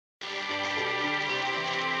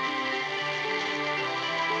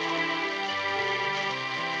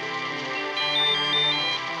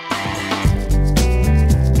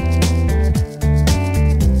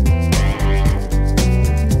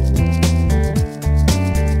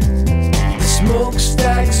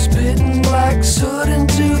like soot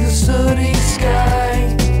into the sooty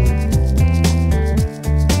sky.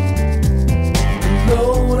 The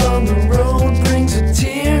load on the road brings a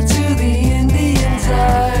tear to the Indian's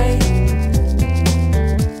eye.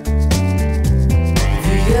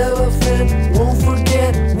 The elephant won't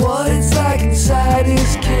forget what it's like inside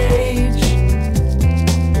his cage.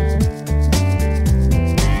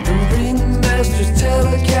 The ringmaster's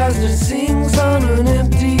telecaster sings on an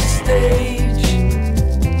empty stage.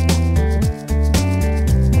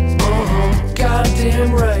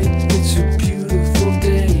 Goddamn right, it's a beautiful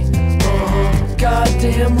day.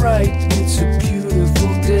 Goddamn right, it's a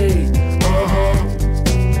beautiful day.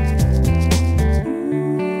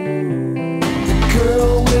 The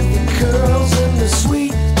girl with the curls and the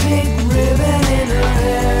sweet pink ribbon in her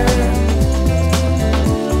hair.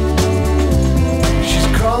 She's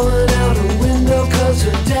crawling out her window 'cause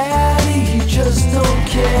her daddy, he just don't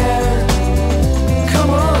care.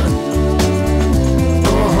 Come on.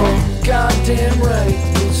 Goddamn right,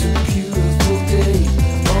 it's a beautiful day.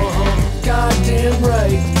 Goddamn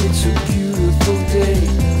right, it's a beautiful day.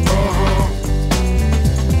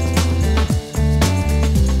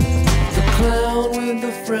 The clown with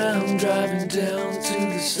the frown driving down to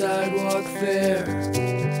the sidewalk fair.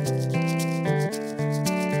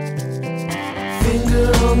 Finger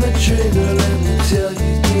on the trigger, let me tell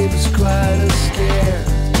you, gave us quite a scare.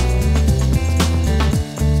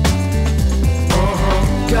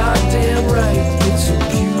 Goddamn right, it's a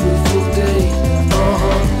beautiful day.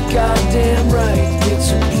 Goddamn right, it's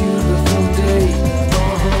a beautiful day.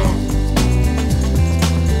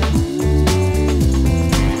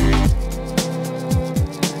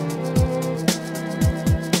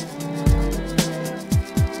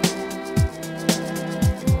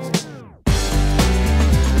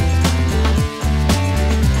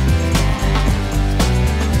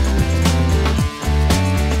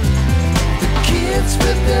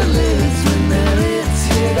 Spit their lids when their ears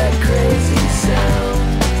hear that crazy sound.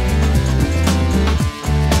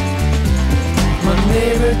 My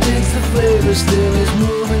neighbor digs the flavor, still is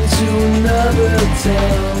moving to another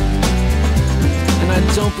town. And I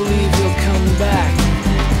don't believe he'll come back.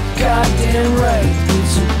 Goddamn right,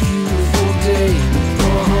 it's a beautiful day.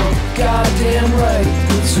 Goddamn right,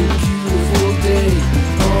 it's a beautiful day.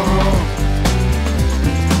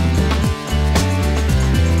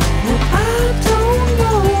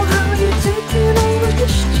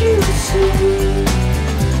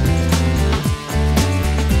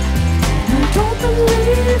 Don't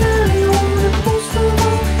believe anyone, and most of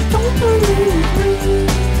all, don't believe me.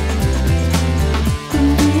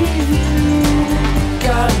 Believe you.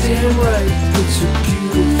 Goddamn right, it's a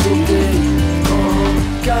beautiful day.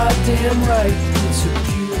 Goddamn right, it's a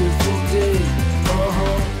beautiful day.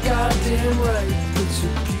 Goddamn right, it's a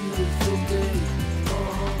beautiful day.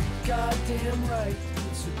 Goddamn right.